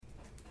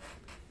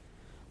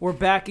We're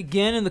back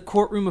again in the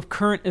courtroom of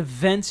current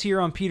events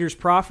here on Peter's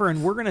Proffer,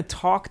 and we're going to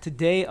talk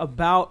today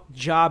about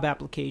job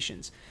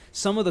applications.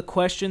 Some of the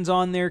questions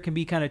on there can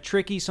be kind of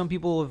tricky. Some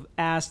people have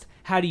asked,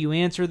 how do you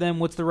answer them?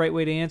 What's the right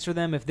way to answer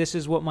them if this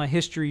is what my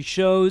history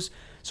shows?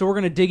 So we're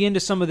going to dig into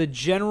some of the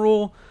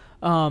general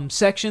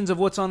sections of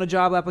what's on a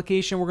job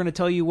application. We're going to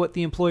tell you what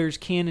the employers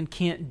can and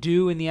can't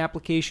do in the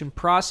application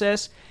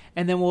process,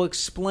 and then we'll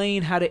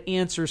explain how to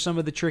answer some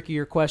of the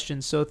trickier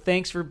questions. So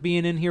thanks for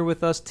being in here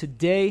with us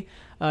today.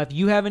 If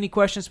you have any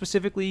questions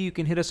specifically, you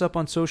can hit us up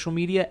on social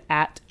media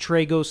at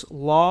Tragos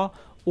Law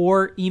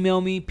or email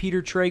me,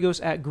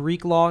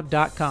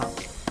 petertragos@greeklaw.com.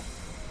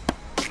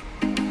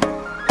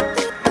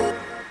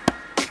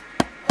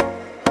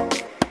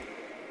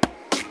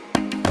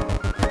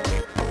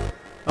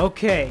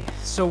 Okay,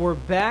 so we're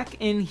back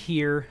in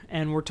here,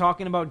 and we're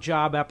talking about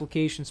job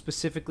applications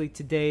specifically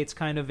today. It's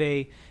kind of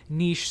a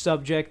niche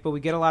subject, but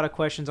we get a lot of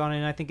questions on it,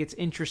 and I think it's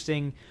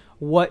interesting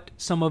what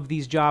some of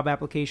these job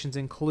applications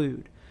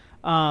include.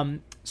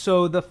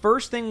 So the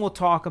first thing we'll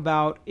talk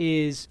about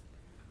is,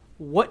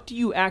 what do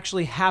you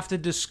actually have to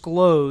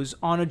disclose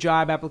on a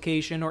job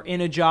application or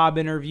in a job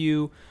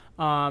interview,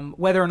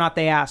 whether or not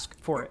they ask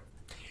for it?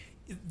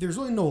 There's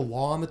really no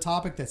law on the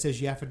topic that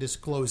says you have to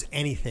disclose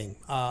anything,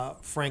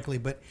 frankly.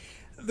 But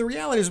the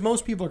reality is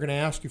most people are going to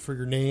ask you for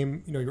your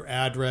name, your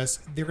address.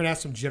 They're going to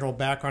ask some general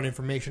background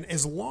information.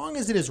 As long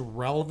as it is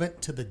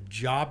relevant to the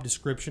job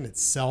description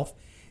itself,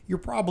 you're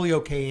probably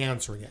okay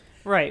answering it.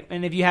 Right.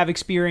 And if you have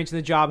experience in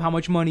the job, how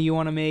much money you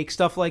want to make,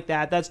 stuff like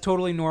that, that's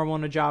totally normal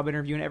in a job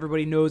interview, and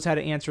everybody knows how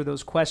to answer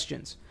those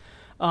questions.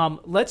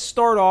 Let's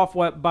start off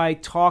by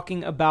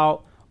talking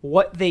about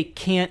what they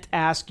can't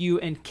ask you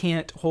and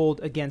can't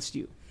hold against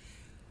you.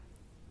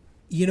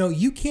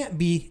 You can't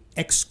be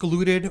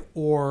excluded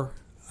or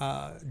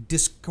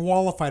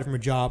disqualified from a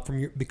job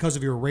because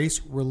of your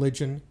race,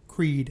 religion,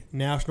 creed,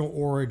 national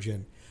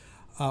origin,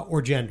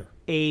 or gender.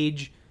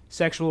 Age,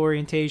 sexual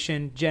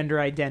orientation, gender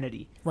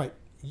identity. Right.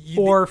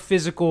 Or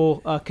physical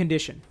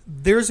condition.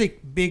 There's a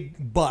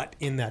big but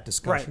in that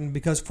discussion, right?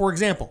 Because, for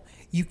example,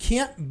 you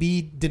can't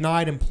be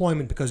denied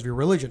employment because of your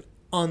religion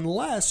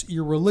unless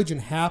your religion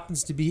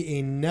happens to be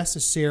a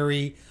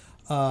necessary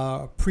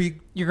You're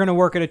going to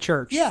work at a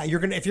church. Yeah, you're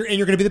going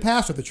to be the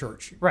pastor of the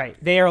church. Right.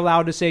 They are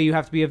allowed to say you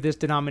have to be of this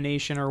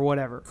denomination or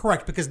whatever.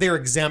 Correct, because they're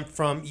exempt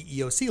from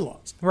EEOC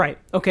laws. Right.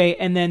 Okay,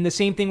 and then the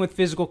same thing with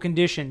physical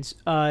conditions.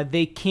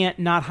 They can't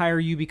not hire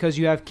you because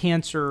you have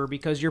cancer or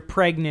because you're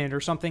pregnant or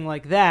something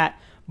like that,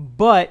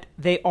 but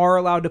they are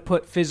allowed to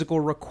put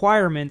physical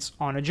requirements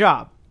on a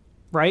job.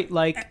 Right?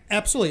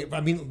 Absolutely.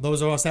 I mean,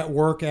 those of us that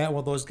work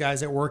those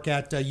guys that work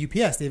at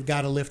UPS, they've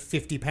got to lift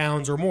 50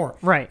 pounds or more.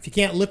 Right. If you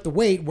can't lift the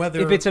weight,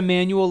 if it's a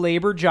manual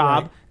labor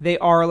job, right, they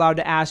are allowed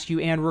to ask you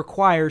and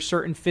require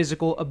certain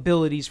physical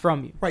abilities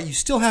from you. Right. You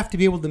still have to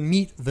be able to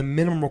meet the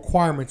minimum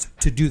requirements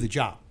to do the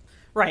job.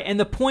 Right. And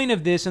the point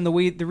of this and the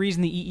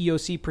reason the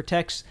EEOC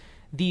protects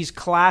these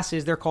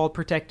classes, they're called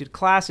protected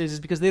classes, is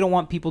because they don't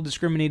want people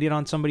discriminated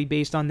on somebody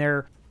based on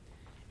their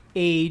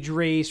age,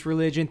 race,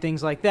 religion,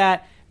 things like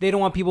that. They don't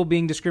want people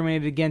being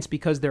discriminated against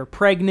because they're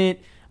pregnant.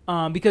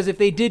 Because if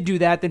they did do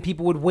that, then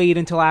people would wait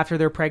until after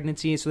their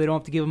pregnancy, so they don't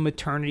have to give them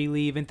maternity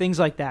leave and things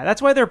like that.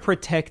 That's why they're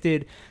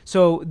protected.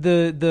 So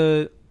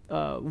the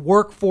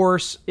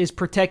workforce is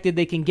protected.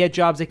 They can get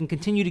jobs. They can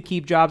continue to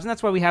keep jobs. And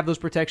that's why we have those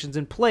protections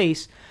in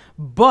place.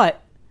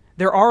 But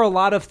there are a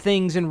lot of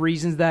things and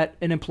reasons that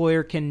an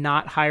employer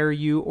cannot hire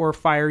you or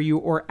fire you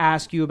or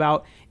ask you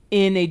about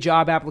in a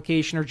job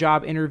application or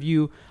job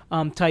interview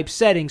type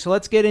setting. So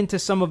let's get into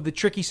some of the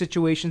tricky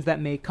situations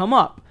that may come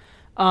up.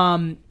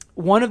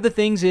 One of the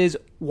things is,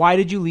 why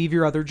did you leave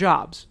your other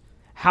jobs?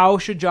 How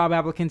should job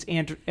applicants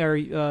answer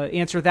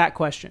that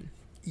question?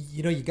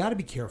 You got to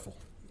be careful,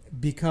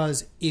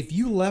 because if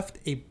you left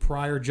a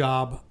prior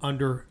job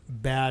under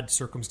bad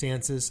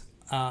circumstances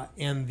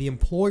and the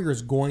employer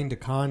is going to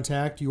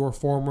contact your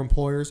former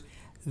employers,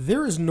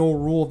 there is no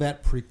rule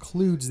that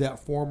precludes that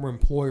former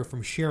employer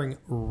from sharing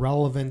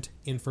relevant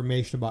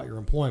information about your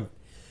employment.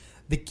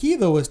 The key,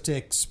 though, is to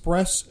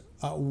express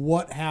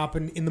what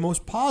happened in the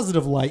most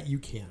positive light you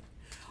can.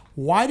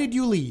 Why did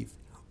you leave?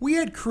 We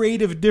had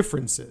creative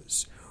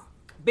differences.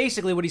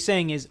 Basically, what he's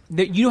saying is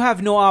that you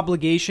have no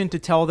obligation to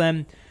tell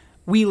them,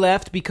 we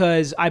left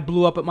because I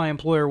blew up at my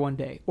employer one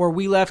day, or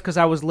we left because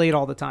I was late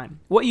all the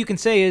time. What you can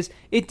say is,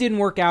 it didn't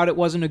work out, it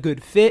wasn't a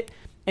good fit.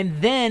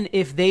 And then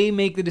if they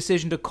make the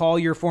decision to call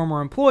your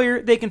former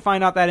employer, they can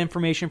find out that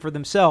information for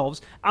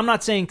themselves. I'm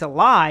not saying to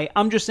lie.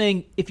 I'm just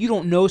saying if you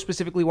don't know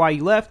specifically why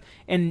you left,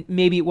 and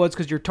maybe it was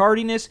because your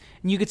tardiness,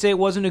 and you could say it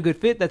wasn't a good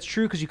fit, that's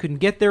true because you couldn't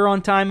get there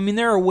on time. I mean,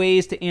 there are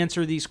ways to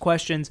answer these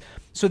questions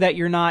so that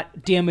you're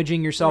not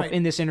damaging yourself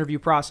in this interview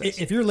process.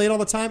 If you're late all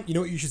the time, you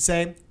know what you should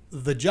say?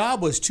 The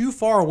job was too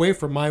far away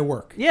from my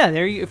work.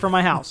 Yeah, from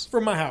my house.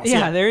 From my house.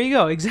 Yeah, there you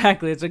go.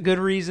 Exactly. It's a good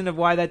reason of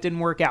why that didn't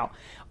work out.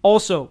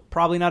 Also,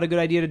 probably not a good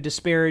idea to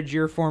disparage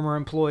your former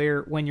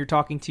employer when you're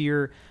talking to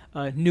your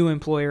new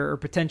employer or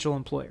potential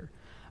employer.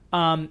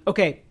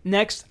 Okay,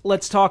 next,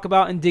 let's talk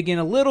about and dig in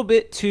a little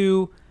bit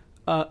to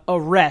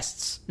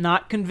arrests,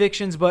 not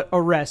convictions, but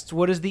arrests.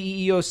 What does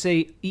the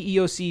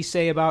EEOC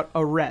say about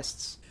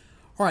arrests?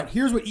 All right,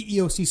 here's what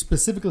EEOC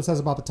specifically says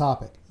about the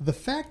topic. The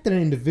fact that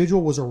an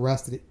individual was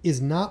arrested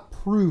is not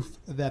proof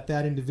that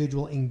that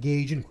individual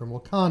engaged in criminal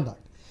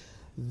conduct.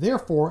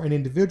 Therefore, an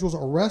individual's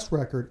arrest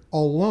record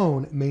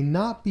alone may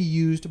not be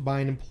used by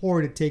an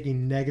employer to take a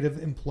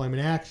negative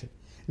employment action.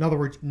 In other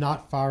words,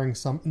 not hiring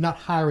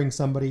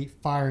somebody,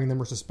 firing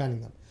them, or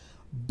suspending them.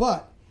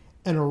 But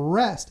an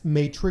arrest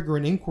may trigger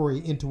an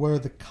inquiry into whether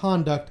the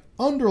conduct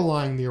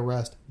underlying the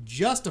arrest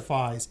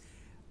justifies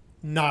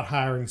not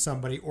hiring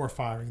somebody or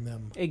firing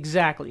them.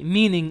 Exactly.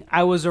 Meaning,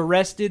 I was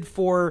arrested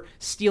for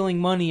stealing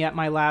money at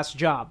my last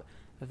job.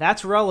 If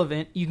that's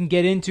relevant, you can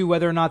get into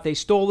whether or not they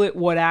stole it,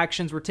 what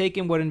actions were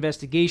taken, what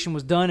investigation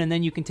was done, and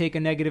then you can take a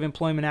negative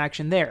employment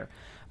action there.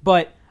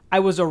 But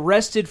I was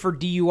arrested for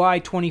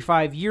DUI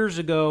 25 years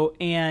ago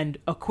and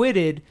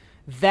acquitted.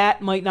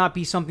 That might not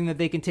be something that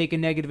they can take a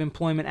negative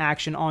employment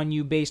action on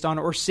you based on,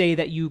 or say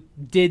that you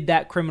did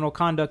that criminal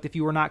conduct if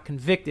you were not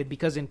convicted.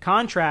 Because in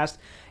contrast,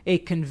 a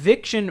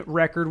conviction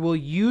record will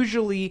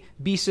usually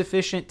be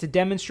sufficient to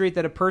demonstrate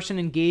that a person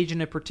engaged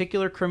in a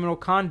particular criminal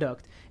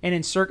conduct. And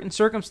in certain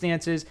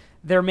circumstances,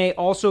 there may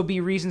also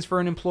be reasons for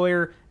an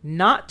employer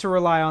not to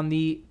rely on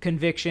the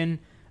conviction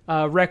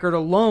record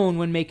alone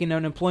when making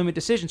an employment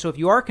decision. So if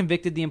you are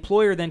convicted, the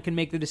employer then can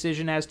make the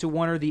decision as to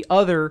one or the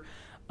other,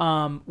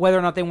 whether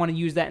or not they want to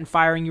use that in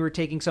firing you or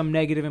taking some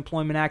negative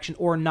employment action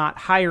or not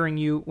hiring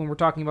you when we're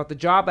talking about the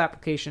job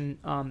application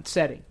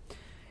setting.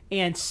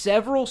 And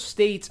several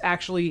states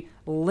actually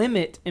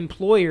limit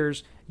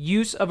employers'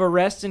 use of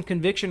arrests and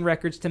conviction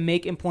records to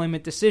make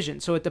employment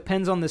decisions. So it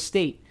depends on the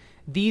state.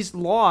 These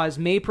laws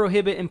may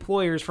prohibit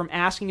employers from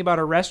asking about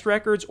arrest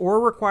records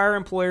or require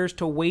employers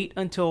to wait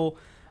until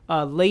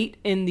late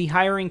in the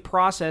hiring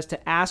process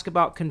to ask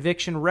about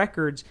conviction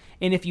records.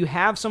 And if you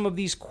have some of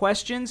these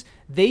questions,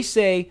 they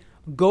say,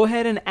 go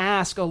ahead and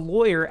ask a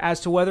lawyer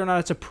as to whether or not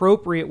it's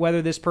appropriate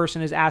whether this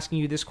person is asking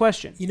you this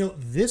question. You know,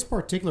 this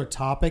particular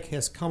topic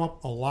has come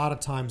up a lot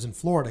of times in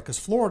Florida because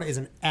Florida is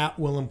an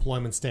at-will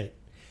employment state.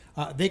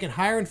 They can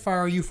hire and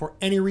fire you for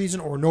any reason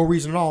or no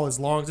reason at all as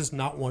long as it's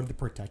not one of the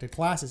protected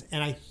classes.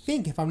 And I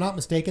think, if I'm not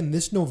mistaken,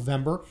 this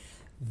November,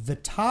 the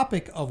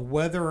topic of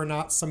whether or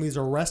not some of these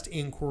arrest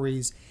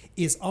inquiries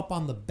is up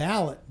on the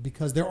ballot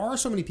because there are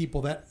so many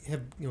people that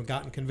have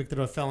gotten convicted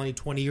of a felony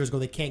 20 years ago.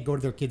 They can't go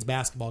to their kid's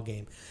basketball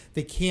game.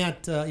 They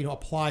can't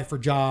apply for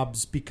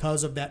jobs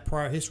because of that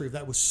prior history.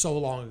 That was so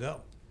long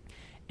ago.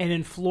 And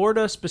in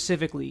Florida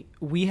specifically,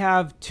 we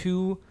have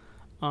two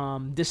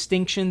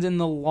distinctions in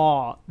the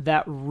law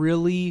that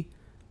really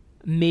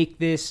make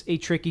this a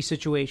tricky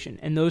situation.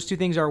 And those two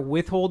things are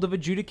withhold of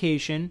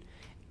adjudication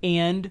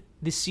and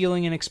the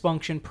sealing and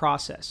expunction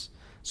process.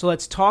 So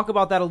let's talk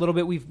about that a little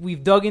bit.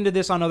 We've dug into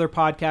this on other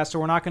podcasts, so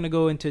we're not going to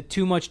go into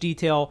too much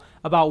detail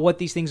about what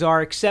these things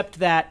are, except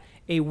that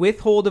a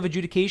withhold of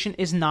adjudication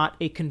is not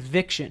a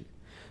conviction.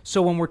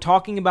 So when we're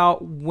talking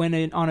about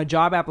on a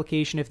job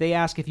application, if they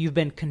ask if you've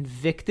been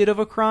convicted of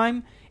a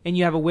crime and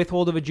you have a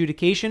withhold of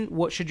adjudication,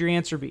 what should your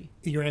answer be?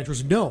 Your answer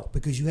is no,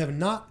 because you have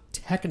not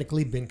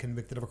technically been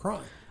convicted of a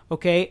crime.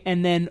 Okay,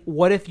 and then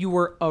what if you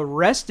were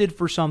arrested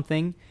for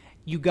something,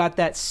 you got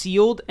that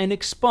sealed and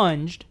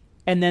expunged,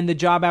 and then the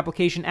job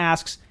application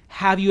asks,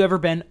 have you ever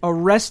been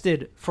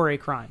arrested for a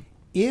crime?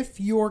 If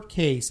your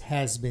case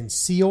has been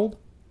sealed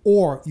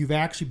or you've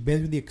actually been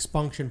through the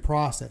expunction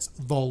process,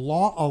 the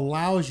law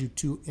allows you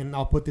to, and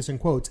I'll put this in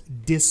quotes,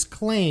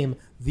 disclaim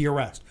the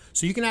arrest.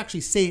 So you can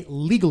actually say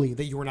legally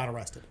that you were not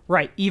arrested.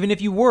 Right. Even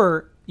if you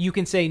were, you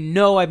can say,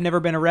 no, I've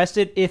never been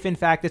arrested, if in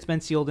fact it's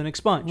been sealed and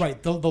expunged.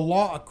 Right. The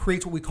law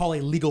creates what we call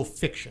a legal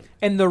fiction.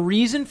 And the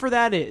reason for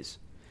that is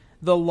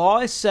the law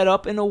is set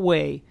up in a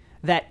way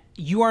that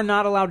you are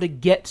not allowed to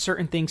get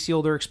certain things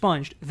sealed or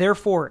expunged.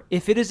 Therefore,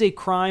 if it is a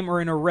crime or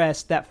an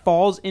arrest that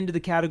falls into the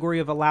category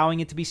of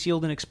allowing it to be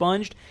sealed and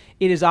expunged,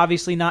 it is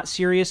obviously not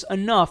serious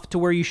enough to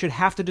where you should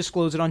have to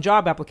disclose it on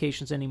job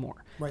applications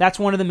anymore. Right. That's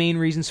one of the main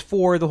reasons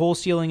for the whole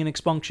sealing and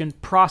expunction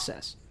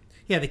process.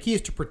 Yeah, the key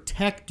is to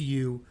protect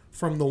you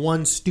from the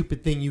one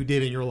stupid thing you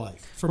did in your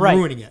life, from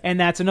ruining it. And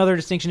that's another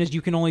distinction is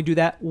you can only do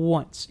that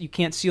once. You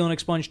can't seal and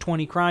expunge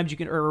 20 crimes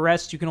or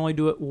arrests. You can only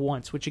do it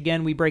once, which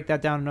again, we break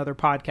that down in another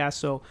podcast.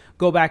 So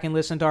go back and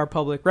listen to our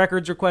public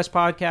records request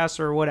podcasts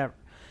or whatever.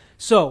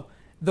 So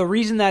the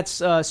reason that's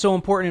so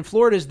important in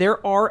Florida is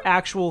there are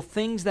actual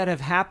things that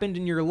have happened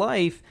in your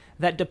life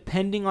that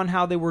depending on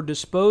how they were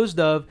disposed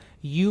of,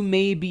 you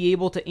may be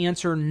able to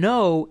answer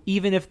no,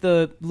 even if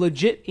the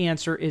legit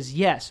answer is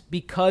yes,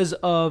 because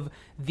of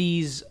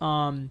these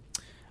procedural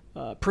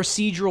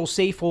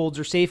safeholds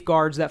or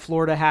safeguards that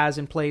Florida has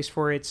in place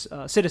for its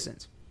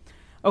citizens.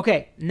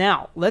 Okay,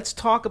 now let's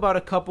talk about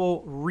a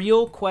couple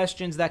real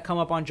questions that come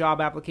up on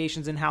job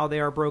applications and how they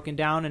are broken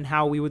down and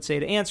how we would say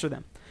to answer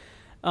them.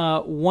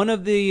 One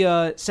of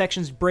the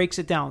sections breaks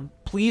it down.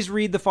 Please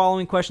read the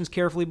following questions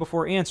carefully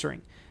before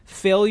answering.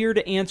 Failure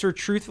to answer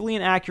truthfully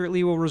and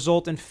accurately will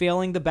result in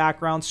failing the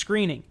background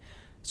screening.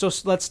 So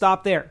let's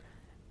stop there.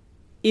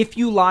 If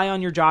you lie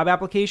on your job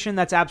application,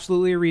 that's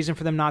absolutely a reason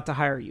for them not to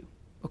hire you.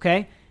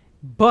 Okay?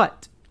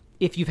 But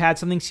if you've had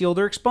something sealed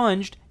or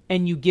expunged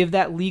and you give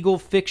that legal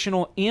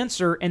fictional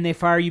answer and they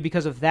fire you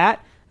because of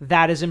that,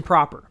 that is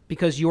improper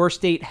because your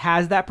state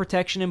has that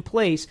protection in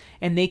place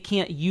and they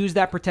can't use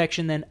that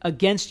protection then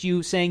against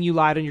you saying you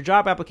lied on your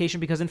job application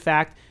because, in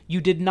fact,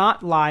 you did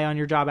not lie on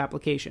your job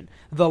application.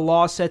 The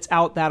law sets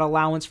out that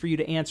allowance for you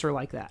to answer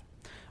like that.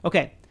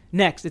 Okay,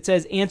 next, it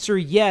says answer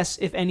yes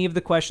if any of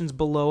the questions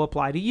below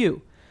apply to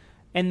you.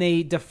 And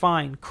they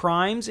define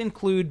crimes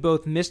include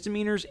both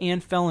misdemeanors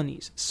and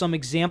felonies. Some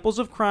examples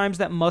of crimes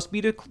that must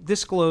be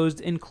disclosed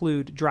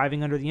include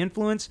driving under the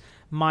influence,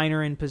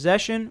 minor in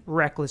possession,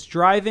 reckless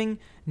driving,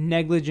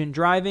 negligent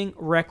driving,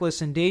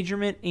 reckless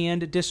endangerment,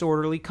 and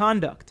disorderly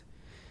conduct.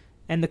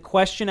 And the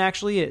question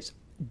actually is,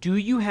 do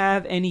you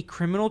have any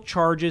criminal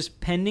charges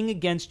pending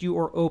against you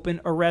or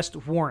open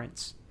arrest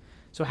warrants?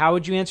 So how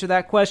would you answer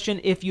that question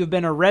if you've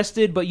been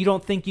arrested but you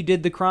don't think you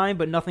did the crime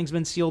but nothing's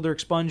been sealed or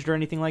expunged or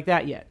anything like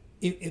that yet?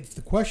 If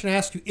the question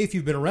asks you if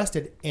you've been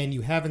arrested and you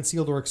haven't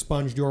sealed or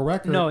expunged your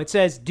record... No, it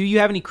says, do you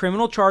have any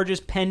criminal charges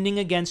pending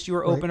against you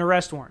or open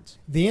arrest warrants?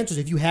 The answer is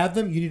if you have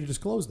them, you need to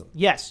disclose them.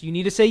 Yes, you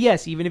need to say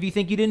yes, even if you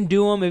think you didn't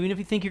do them, even if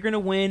you think you're going to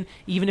win,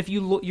 even if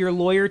your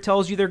lawyer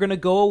tells you they're going to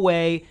go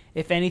away.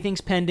 If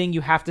anything's pending,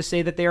 you have to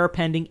say that they are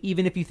pending,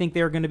 even if you think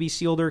they are going to be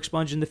sealed or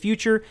expunged in the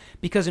future,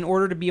 because in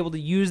order to be able to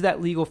use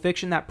that legal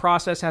fiction, that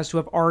process has to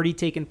have already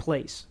taken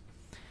place.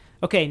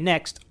 Okay,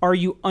 next, are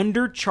you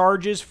under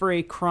charges for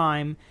a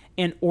crime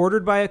and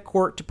ordered by a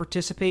court to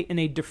participate in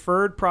a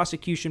deferred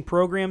prosecution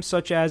program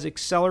such as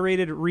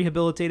accelerated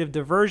rehabilitative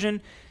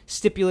diversion,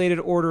 stipulated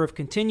order of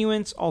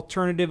continuance,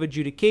 alternative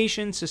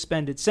adjudication,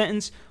 suspended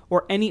sentence,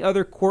 or any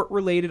other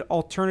court-related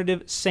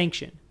alternative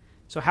sanction?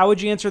 So how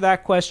would you answer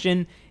that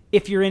question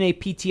if you're in a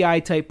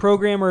PTI type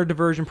program or a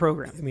diversion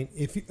program? I mean,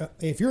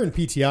 if you're in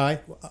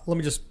PTI, let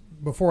me just,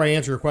 before I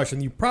answer your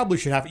question, you probably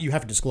should have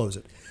to disclose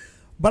it.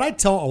 But I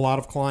tell a lot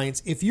of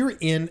clients, if you're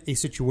in a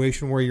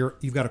situation where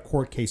you've got a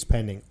court case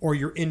pending, or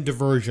you're in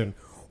diversion,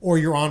 or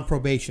you're on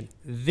probation,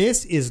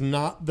 this is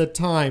not the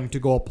time to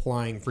go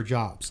applying for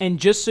jobs. And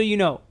just so you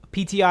know,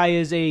 PTI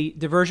is a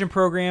diversion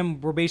program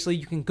where basically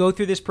you can go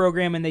through this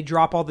program and they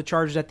drop all the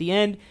charges at the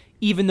end,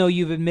 even though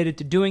you've admitted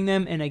to doing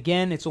them. And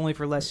again, it's only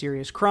for less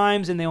serious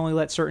crimes, and they only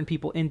let certain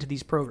people into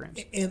these programs.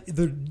 And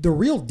the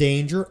real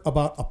danger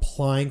about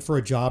applying for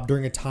a job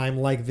during a time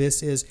like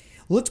this is,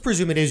 let's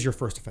presume it is your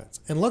first offense.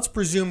 And let's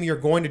presume you're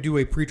going to do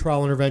a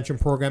pretrial intervention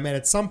program, and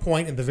at some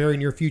point in the very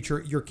near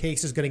future, your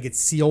case is going to get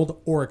sealed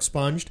or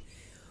expunged.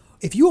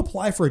 If you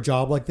apply for a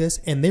job like this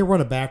and they run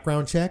a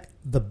background check,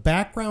 the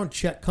background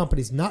check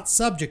company is not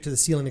subject to the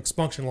sealing and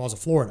expunction laws of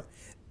Florida.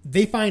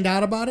 They find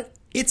out about it,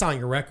 it's on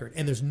your record,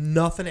 and there's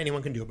nothing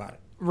anyone can do about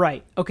it.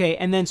 Right. Okay,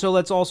 and then so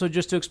let's also,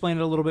 just to explain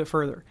it a little bit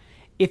further,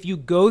 if you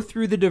go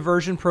through the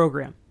diversion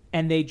program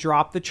and they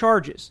drop the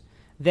charges,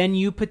 then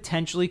you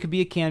potentially could be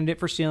a candidate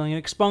for sealing and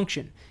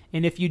expunction.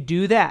 And if you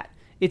do that,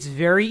 it's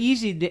very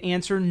easy to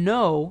answer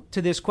no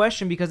to this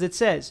question because it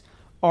says,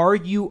 are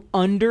you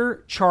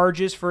under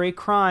charges for a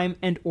crime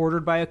and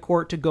ordered by a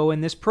court to go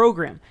in this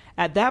program?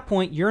 At that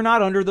point, you're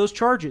not under those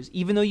charges,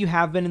 even though you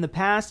have been in the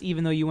past,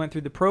 even though you went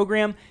through the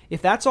program.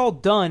 If that's all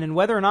done, and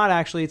whether or not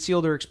actually it's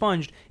sealed or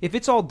expunged, if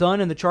it's all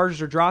done and the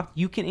charges are dropped,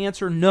 you can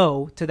answer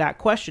no to that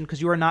question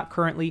because you are not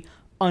currently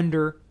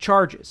under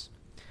charges.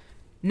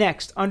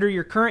 Next, under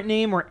your current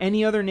name or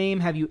any other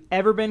name, have you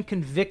ever been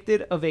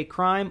convicted of a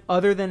crime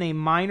other than a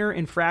minor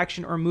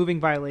infraction or moving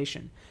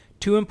violation?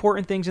 Two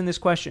important things in this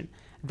question.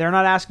 They're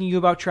not asking you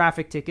about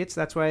traffic tickets.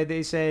 That's why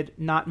they said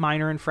not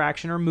minor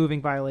infraction or moving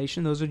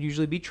violation. Those would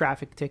usually be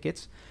traffic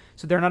tickets.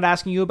 So they're not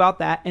asking you about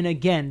that. And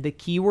again, the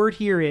key word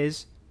here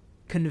is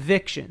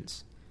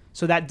convictions.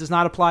 So that does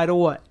not apply to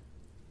what?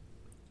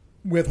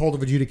 Withhold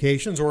of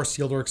adjudications or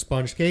sealed or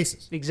expunged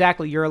cases.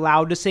 Exactly. You're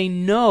allowed to say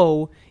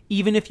no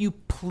even if you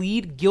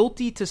plead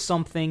guilty to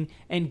something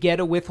and get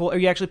a withhold, or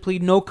you actually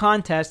plead no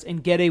contest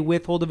and get a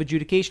withhold of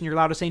adjudication. You're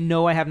allowed to say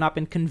no, I have not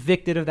been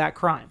convicted of that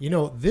crime. You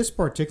know, this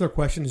particular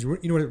question is, you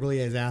know what it really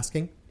is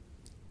asking?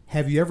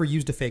 Have you ever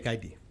used a fake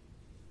ID?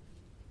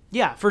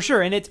 Yeah, for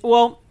sure. And it's,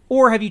 well,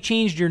 or have you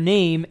changed your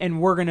name and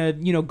we're going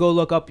to, go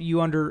look up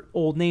you under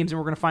old names and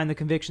we're going to find the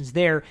convictions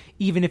there,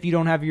 even if you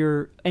don't have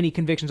any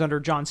convictions under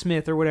John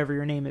Smith or whatever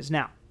your name is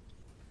now.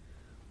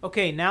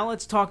 Okay, now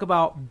let's talk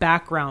about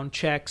background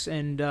checks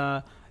and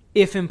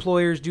if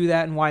employers do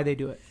that and why they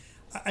do it.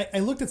 I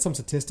looked at some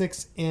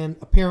statistics, and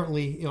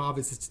apparently,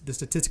 obviously the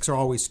statistics are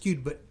always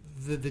skewed, but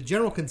the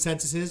general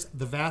consensus is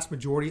the vast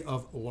majority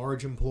of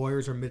large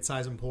employers or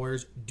mid-sized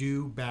employers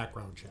do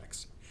background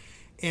checks.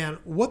 And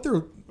what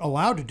they're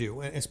allowed to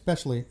do,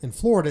 especially in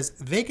Florida, is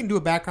they can do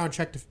a background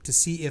check to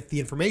see if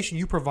the information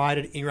you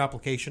provided in your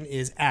application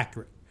is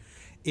accurate,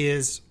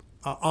 is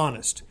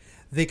honest.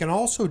 They can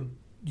also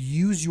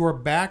use your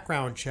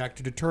background check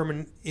to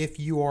determine if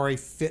you are a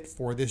fit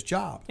for this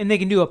job. And they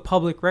can do a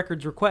public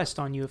records request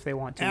on you if they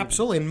want to.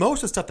 Absolutely. And most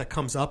of the stuff that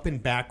comes up in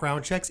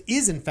background checks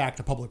is, in fact,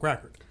 a public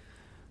record.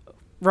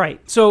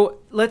 Right. So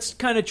let's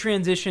kind of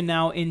transition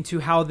now into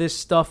how this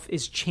stuff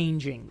is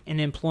changing in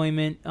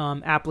employment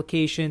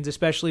applications,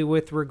 especially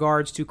with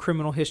regards to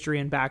criminal history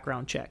and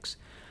background checks.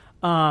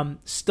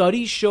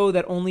 Studies show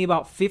that only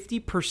about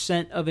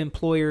 50% of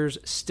employers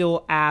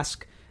still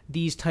ask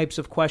these types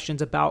of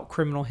questions about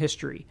criminal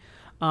history.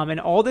 And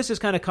all this is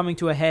kind of coming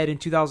to a head in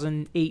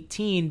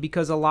 2018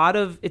 because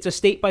it's a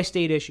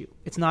state-by-state issue.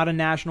 It's not a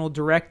national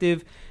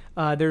directive.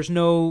 There's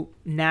no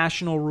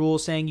national rule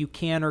saying you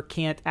can or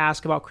can't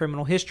ask about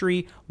criminal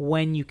history,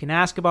 when you can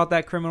ask about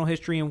that criminal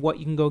history, and what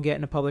you can go get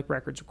in a public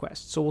records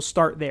request. So we'll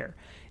start there.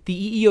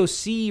 The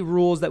EEOC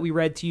rules that we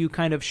read to you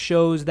kind of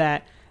shows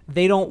that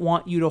they don't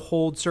want you to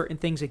hold certain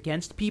things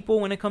against people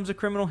when it comes to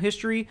criminal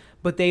history,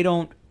 but they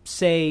don't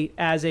say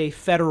as a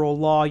federal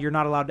law you're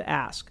not allowed to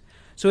ask.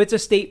 So it's a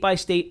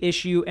state-by-state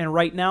issue, and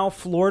right now,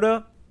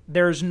 Florida,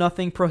 there's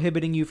nothing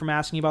prohibiting you from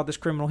asking about this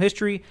criminal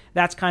history.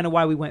 That's kind of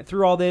why we went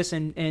through all this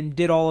and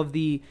did all of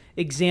the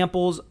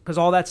examples, because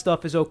all that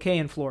stuff is okay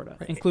in Florida,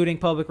 including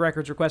public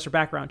records requests or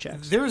background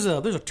checks. There's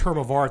a term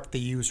of art that they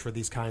use for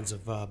these kinds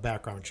of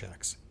background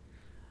checks.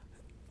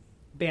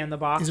 Ban the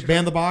box? Is it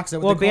ban the box? Is that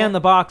what they call ban it? the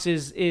box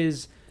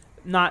is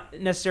not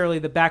necessarily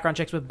the background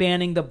checks, but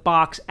banning the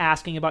box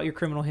asking about your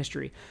criminal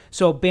history.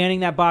 So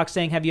banning that box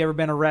saying, have you ever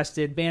been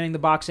arrested? Banning the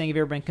box saying, have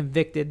you ever been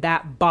convicted?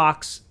 That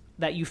box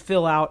that you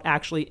fill out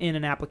actually in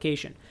an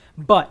application.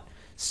 But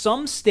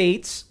some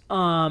states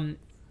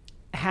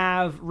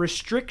have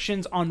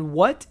restrictions on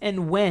what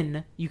and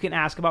when you can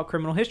ask about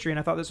criminal history, and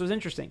I thought this was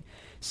interesting.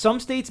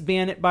 Some states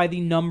ban it by the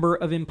number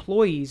of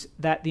employees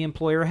that the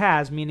employer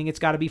has, meaning it's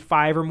got to be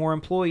 5 or more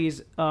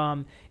employees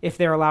if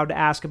they're allowed to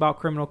ask about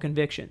criminal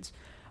convictions.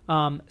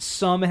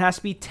 Some it has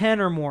to be 10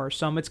 or more.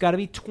 Some it's got to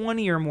be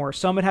 20 or more.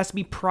 Some it has to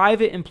be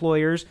private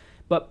employers,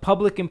 but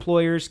public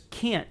employers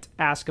can't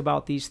ask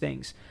about these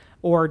things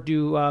or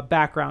do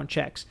background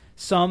checks.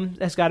 Some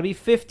has got to be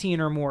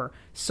 15 or more.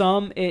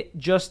 Some it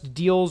just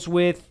deals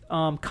with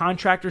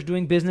contractors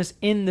doing business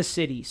in the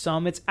city.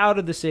 Some it's out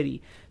of the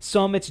city.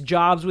 Some it's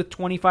jobs with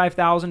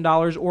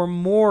 $25,000 or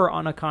more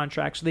on a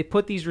contract. So they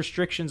put these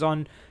restrictions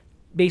on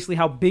basically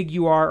how big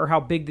you are or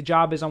how big the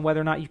job is on whether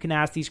or not you can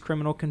ask these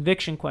criminal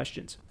conviction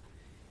questions.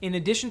 In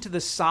addition to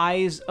the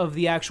size of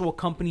the actual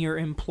company or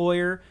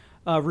employer,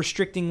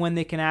 restricting when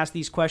they can ask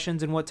these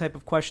questions and what type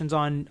of questions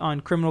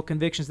on criminal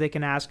convictions they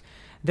can ask,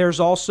 there's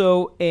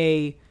also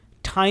a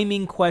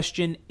timing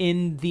question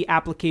in the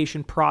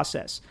application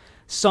process.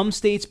 Some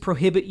states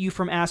prohibit you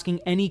from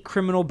asking any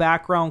criminal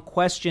background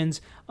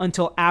questions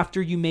until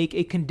after you make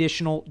a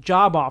conditional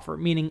job offer,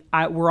 meaning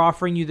we're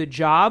offering you the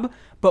job,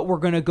 but we're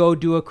going to go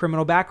do a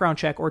criminal background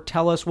check or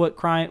tell us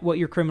what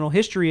your criminal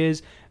history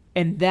is.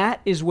 And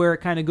that is where it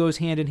kind of goes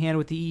hand in hand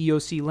with the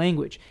EEOC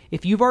language.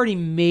 If you've already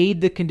made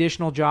the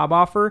conditional job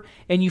offer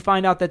and you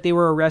find out that they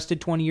were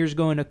arrested 20 years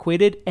ago and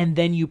acquitted, and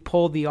then you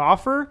pull the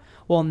offer,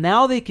 well,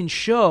 now they can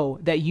show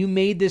that you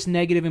made this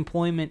negative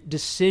employment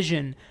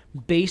decision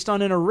based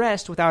on an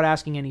arrest without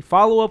asking any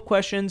follow-up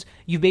questions.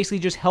 You've basically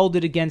just held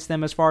it against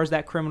them as far as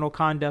that criminal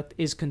conduct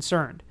is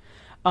concerned.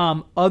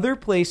 Other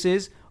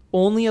places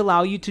only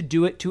allow you to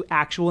do it to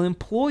actual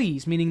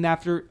employees, meaning that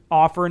after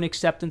offer and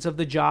acceptance of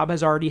the job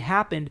has already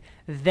happened,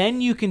 then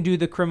you can do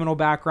the criminal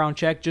background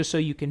check just so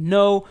you can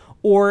know,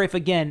 or if,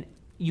 again,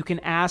 you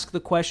can ask the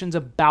questions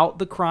about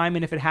the crime,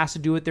 and if it has to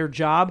do with their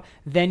job,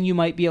 then you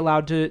might be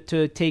allowed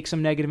to take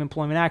some negative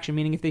employment action,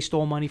 meaning if they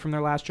stole money from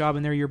their last job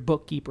and they're your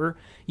bookkeeper,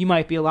 you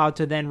might be allowed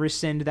to then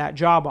rescind that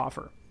job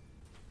offer.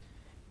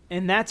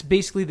 And that's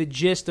basically the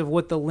gist of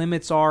what the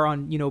limits are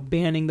on,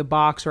 banning the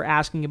box or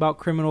asking about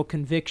criminal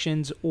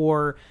convictions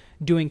or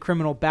doing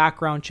criminal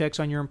background checks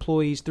on your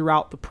employees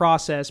throughout the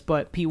process.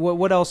 But Pete,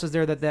 what else is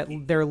there that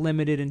they're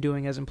limited in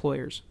doing as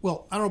employers?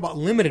 Well, I don't know about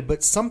limited,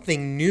 but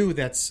something new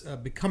that's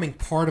becoming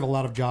part of a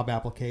lot of job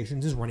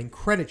applications is running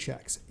credit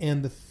checks.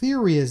 And the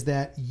theory is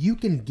that you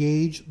can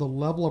gauge the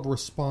level of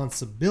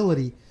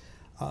responsibility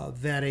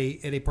that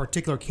a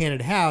particular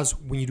candidate has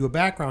when you do a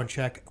background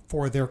check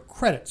for their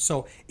credit.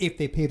 So if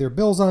they pay their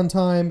bills on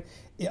time,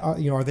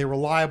 are they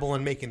reliable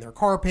in making their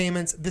car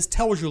payments? This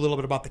tells you a little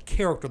bit about the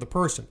character of the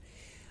person.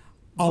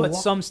 But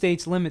some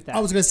states limit that. I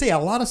was going to say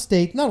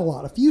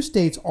a few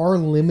states are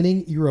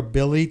limiting your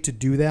ability to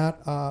do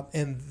that.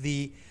 And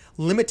the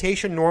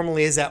limitation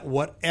normally is that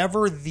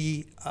whatever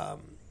there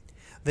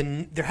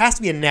has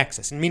to be a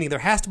nexus, meaning there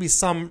has to be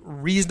some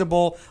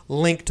reasonable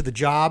link to the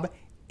job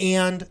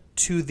and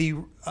to the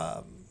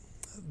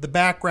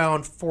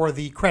background for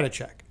the credit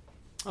check.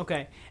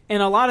 Okay.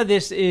 And a lot of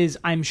this is,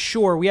 I'm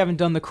sure, we haven't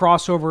done the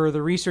crossover or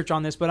the research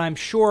on this, but I'm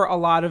sure a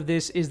lot of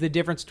this is the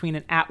difference between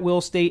an at-will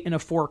state and a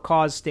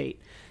for-cause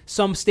state.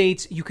 Some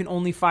states, you can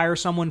only fire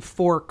someone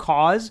for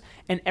cause,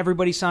 and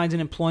everybody signs an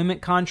employment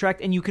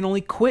contract, and you can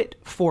only quit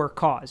for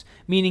cause.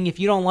 Meaning if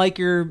you don't like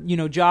your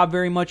job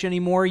very much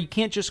anymore, you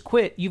can't just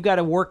quit. You've got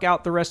to work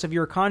out the rest of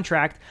your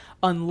contract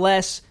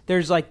unless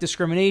there's like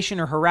discrimination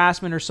or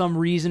harassment or some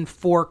reason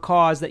for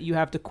cause that you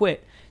have to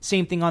quit.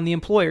 Same thing on the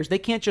employers. They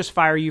can't just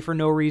fire you for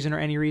no reason or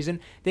any reason.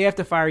 They have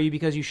to fire you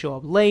because you show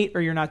up late,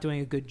 or you're not doing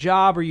a good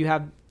job, or you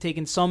have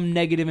taken some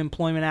negative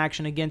employment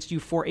action against you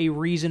for a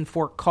reason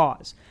for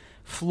cause.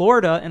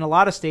 Florida and a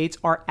lot of states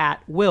are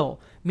at will,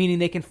 meaning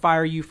they can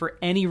fire you for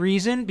any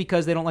reason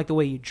because they don't like the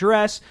way you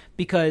dress,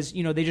 because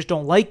they just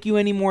don't like you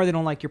anymore, they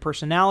don't like your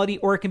personality,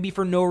 or it can be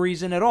for no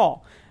reason at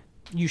all.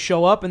 You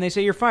show up and they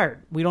say you're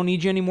fired. We don't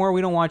need you anymore,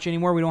 we don't want you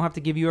anymore, we don't have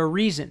to give you a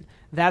reason.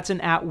 That's an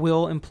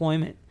at-will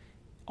employment.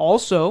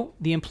 Also,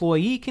 the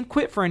employee can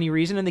quit for any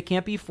reason, and they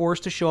can't be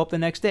forced to show up the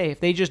next day. If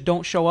they just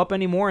don't show up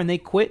anymore and they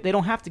quit, they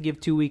don't have to give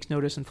 2 weeks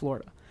notice in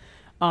Florida.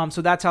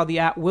 So that's how the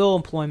at-will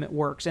employment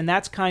works. And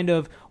that's kind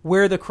of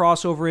where the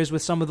crossover is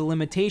with some of the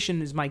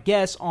limitation, is my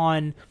guess,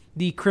 on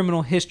the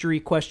criminal history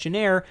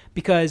questionnaire,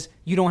 because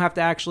you don't have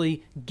to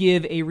actually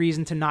give a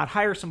reason to not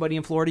hire somebody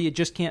in Florida. It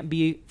just can't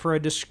be for a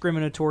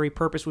discriminatory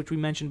purpose, which we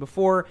mentioned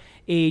before: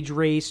 age,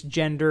 race,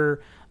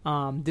 gender,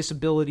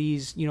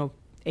 disabilities,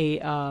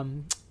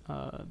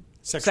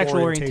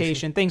 sexual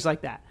orientation, things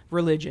like that,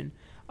 religion.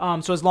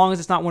 So as long as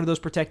it's not one of those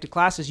protected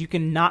classes, you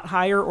can not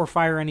hire or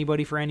fire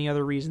anybody for any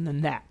other reason than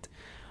that.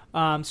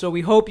 So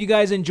we hope you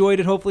guys enjoyed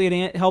it. Hopefully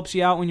it helps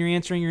you out when you're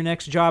answering your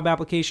next job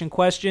application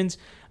questions.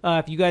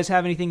 If you guys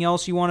have anything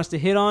else you want us to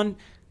hit on,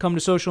 come to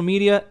social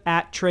media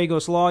at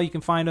Tragos Law. You can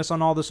find us on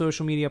all the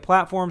social media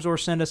platforms, or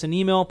send us an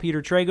email,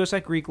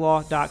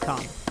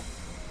 petertragos@greeklaw.com.